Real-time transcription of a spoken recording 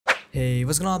Hey,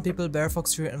 what's going on people,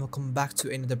 BareFox here and welcome back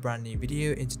to another brand new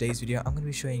video. In today's video, I'm going to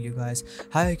be showing you guys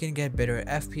how you can get better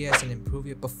FPS and improve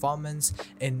your performance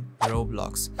in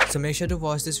Roblox. So make sure to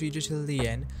watch this video till the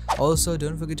end. Also,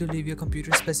 don't forget to leave your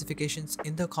computer specifications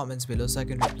in the comments below so I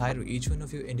can reply to each one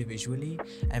of you individually.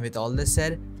 And with all this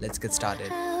said, let's get started.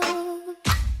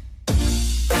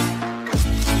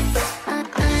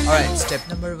 Alright, step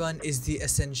number 1 is the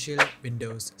essential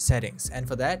Windows settings, and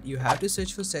for that you have to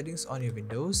search for settings on your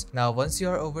Windows. Now once you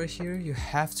are over here, you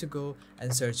have to go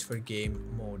and search for game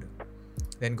mode.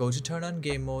 Then go to turn on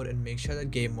game mode and make sure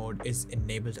that game mode is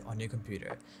enabled on your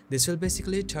computer. This will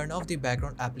basically turn off the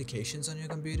background applications on your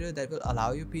computer that will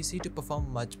allow your PC to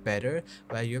perform much better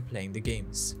while you're playing the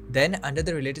games. Then under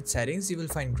the related settings, you will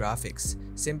find graphics.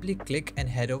 Simply click and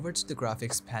head over to the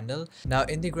graphics panel. Now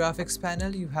in the graphics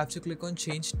panel, you have to click on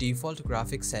change default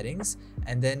graphics settings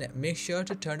and then make sure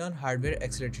to turn on hardware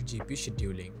accelerated GPU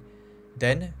scheduling.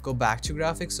 Then go back to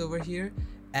graphics over here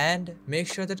and make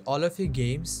sure that all of your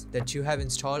games that you have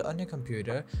installed on your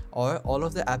computer or all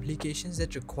of the applications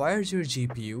that requires your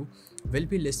GPU will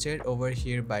be listed over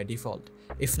here by default.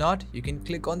 If not, you can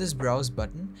click on this browse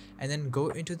button and then go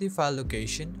into the file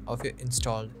location of your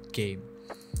installed game.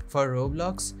 For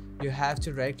Roblox, you have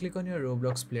to right click on your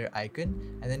Roblox player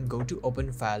icon and then go to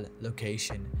open file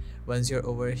location. Once you're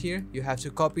over here, you have to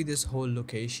copy this whole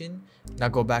location. Now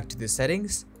go back to the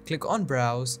settings, click on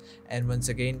browse, and once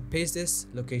again paste this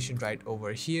location right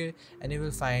over here and you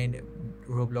will find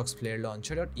Roblox player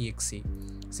launcher.exe.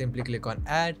 Simply click on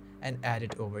add and add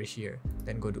it over here.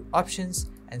 Then go to options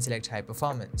and select high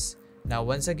performance. Now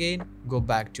once again go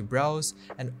back to browse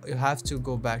and you have to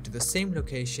go back to the same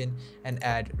location and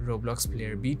add Roblox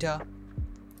player beta.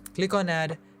 Click on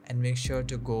add and make sure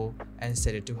to go and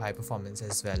set it to high performance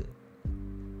as well.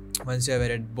 Once you have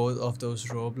added both of those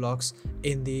Roblox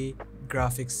in the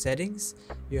graphics settings,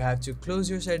 you have to close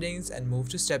your settings and move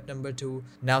to step number 2.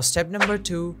 Now step number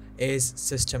 2 is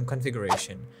system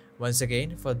configuration. Once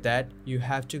again, for that you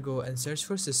have to go and search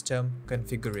for system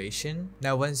configuration.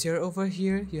 Now once you're over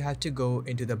here, you have to go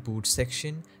into the boot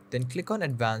section, then click on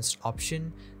advanced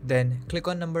option, then click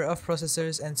on number of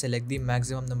processors and select the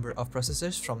maximum number of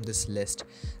processors from this list.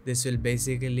 This will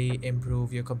basically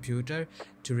improve your computer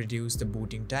to reduce the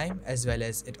booting time, as well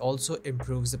as it also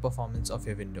improves the performance of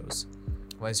your Windows.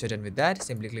 Once you're done with that,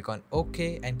 simply click on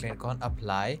OK and click on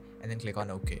apply and then click on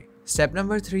OK. Step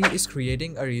number 3 is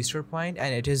creating a restore point,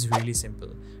 and it is really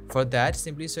simple. For that,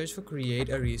 simply search for create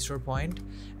a restore point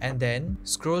and then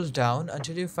scroll down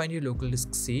until you find your local disk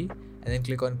C and then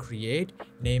click on create,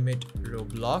 name it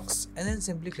Roblox, and then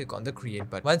simply click on the create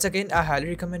button. Once again, I highly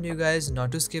recommend you guys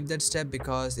not to skip that step,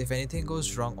 because if anything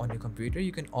goes wrong on your computer,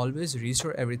 you can always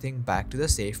restore everything back to the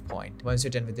save point. Once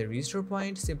you're done with the restore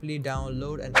point, simply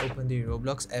download and open the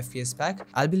Roblox FPS Pack.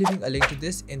 I'll be leaving a link to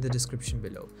this in the description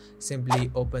below. Simply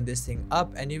open this thing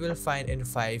up and you will find in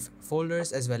 5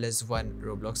 folders as well as one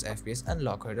Roblox FPS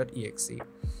Unlocker.exe.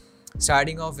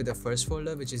 Starting off with the first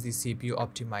folder, which is the CPU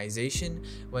optimization.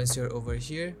 Once you're over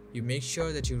here, you make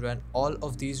sure that you run all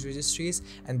of these registries,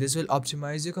 and this will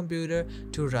optimize your computer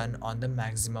to run on the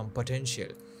maximum potential.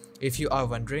 If you are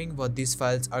wondering what these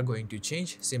files are going to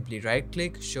change, simply right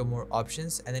click, show more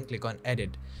options, and then click on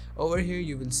edit. Over here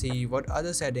you will see what are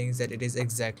the settings that it is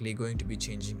exactly going to be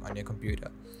changing on your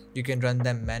computer. You can run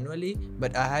them manually,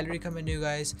 but I highly recommend you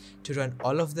guys to run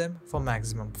all of them for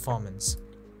maximum performance.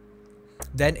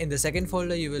 Then in the second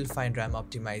folder, you will find RAM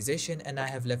optimization, and I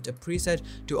have left a preset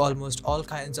to almost all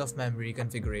kinds of memory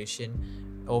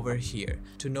configuration over here.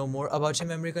 To know more about your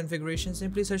memory configuration,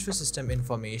 simply search for system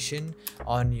information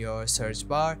on your search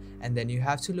bar, and then you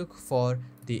have to look for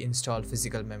the installed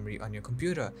physical memory on your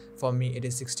computer. For me, it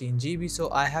is 16 GB, so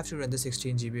I have to run the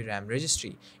 16 GB RAM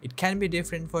registry. It can be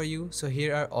different for you, so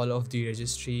here are all of the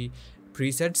registry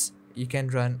presets. You can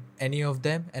run any of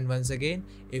them, and once again,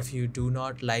 if you do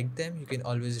not like them, you can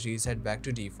always reset back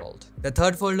to default. The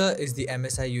third folder is the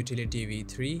MSI Utility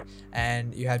V3,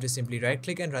 and you have to simply right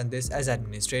click and run this as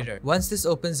administrator. Once this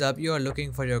opens up, you are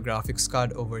looking for your graphics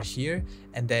card over here,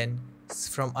 and then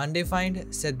from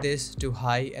undefined set this to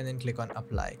high and then click on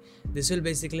apply. This will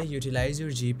basically utilize your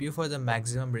GPU for the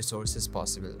maximum resources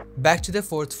possible. Back to the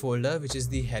fourth folder, which is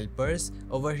the helpers.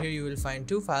 Over here you will find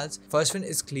 2 files. First one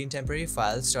is clean temporary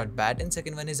files.bat and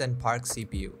second one is Unpark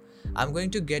CPU. I'm going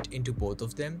to get into both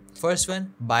of them. First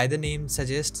one, by the name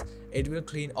suggests, it will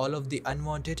clean all of the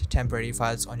unwanted temporary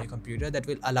files on your computer that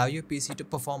will allow your PC to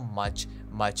perform much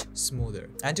smoother.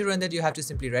 And to run that, you have to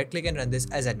simply right click and run this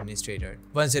as administrator.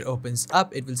 Once it opens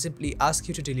up, it will simply ask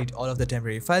you to delete all of the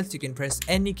temporary files. You can press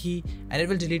any key and it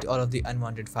will delete all of the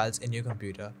unwanted files in your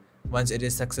computer. Once it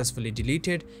is successfully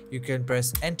deleted, you can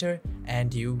press enter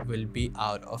and you will be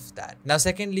out of that. Now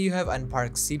secondly, you have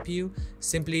Unpark CPU.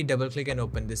 Simply double click and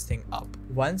open this thing up.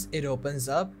 Once it opens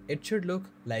up, it should look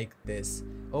like this.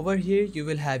 Over here you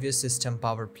will have your system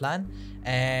power plan,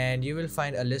 and you will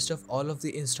find a list of all of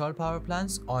the installed power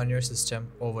plans on your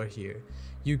system over here.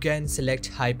 You can select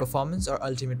high performance or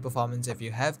ultimate performance if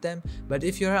you have them, but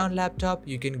if you're on laptop,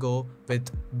 you can go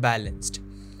with balanced.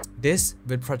 This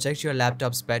will protect your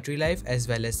laptop's battery life as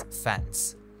well as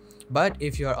fans. But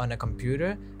if you are on a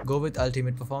computer, go with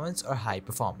ultimate performance or high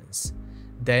performance.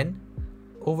 Then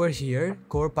over here,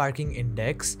 core parking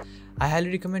index, I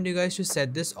highly recommend you guys to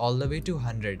set this all the way to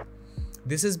 100.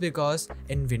 This is because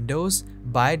in Windows,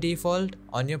 by default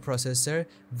on your processor,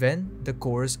 when the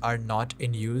cores are not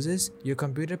in uses, your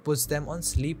computer puts them on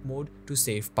sleep mode to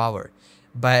save power.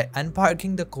 By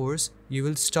unparking the cores, you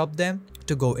will stop them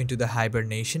to go into the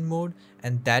hibernation mode,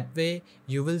 and that way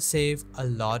you will save a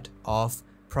lot of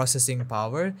processing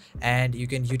power and you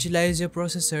can utilize your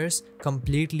processors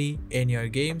completely in your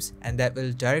games, and that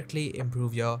will directly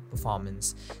improve your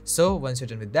performance. So once you're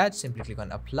done with that, simply click on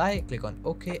apply, click on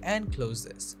OK and close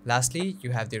this. Lastly,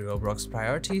 you have the Roblox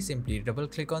priority. Simply double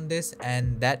click on this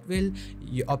and that will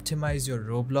optimize your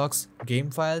Roblox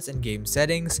game files and game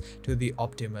settings to the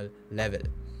optimal level.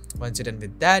 Once you're done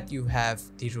with that, you have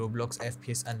the Roblox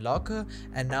FPS Unlocker,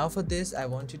 and now for this I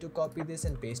want you to copy this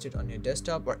and paste it on your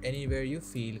desktop or anywhere you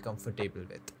feel comfortable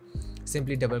with.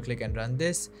 Simply double click and run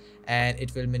this and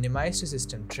it will minimize your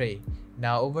system tray.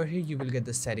 Now over here you will get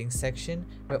the settings section,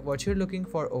 but what you're looking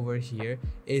for over here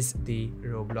is the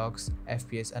Roblox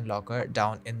FPS Unlocker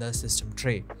down in the system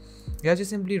tray. You have to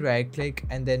simply right click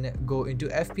and then go into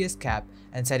FPS cap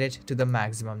and set it to the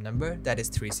maximum number, that is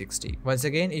 360. Once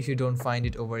again, if you don't find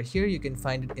it over here, you can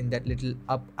find it in that little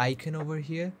up icon over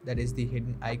here, that is the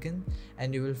hidden icon,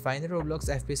 and you will find the Roblox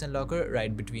FPS Unlocker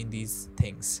right between these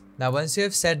things. Now once you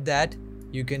have set that,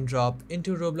 you can drop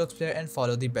into Roblox player and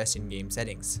follow the best in-game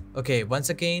settings. Okay, once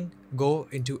again, go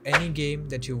into any game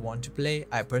that you want to play.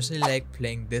 I personally like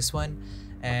playing this one.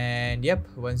 And yep,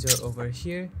 once you're over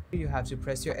here, you have to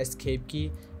press your escape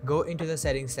key, go into the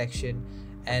settings section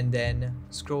and then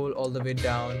scroll all the way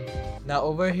down. Now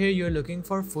over here you're looking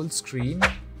for full screen.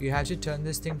 You have to turn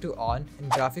this thing to on. In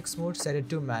graphics mode, set it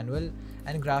to manual,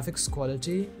 and graphics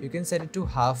quality you can set it to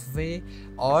halfway,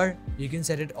 or you can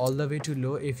set it all the way to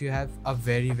low if you have a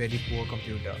very poor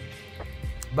computer.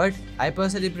 But I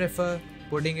personally prefer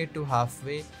putting it to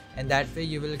halfway, and that way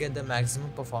you will get the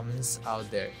maximum performance out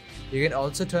there. You can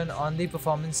also turn on the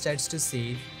performance stats to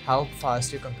see how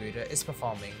fast your computer is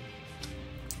performing.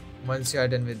 Once you are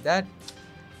done with that,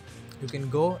 you can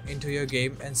go into your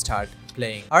game and start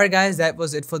playing. Alright guys, that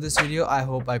was it for this video. I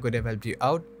hope I could have helped you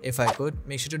out. If I could,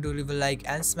 make sure to leave a like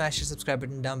and smash the subscribe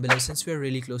button down below, since we are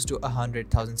really close to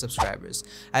 100,000 subscribers.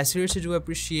 I seriously do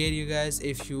appreciate you guys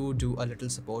if you do a little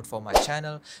support for my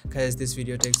channel, because this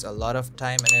video takes a lot of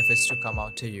time and efforts to come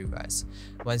out to you guys.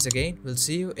 Once again, we'll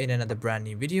see you in another brand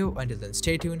new video. Until then,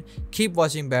 stay tuned, keep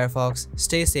watching BareFox,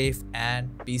 stay safe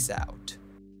and peace out.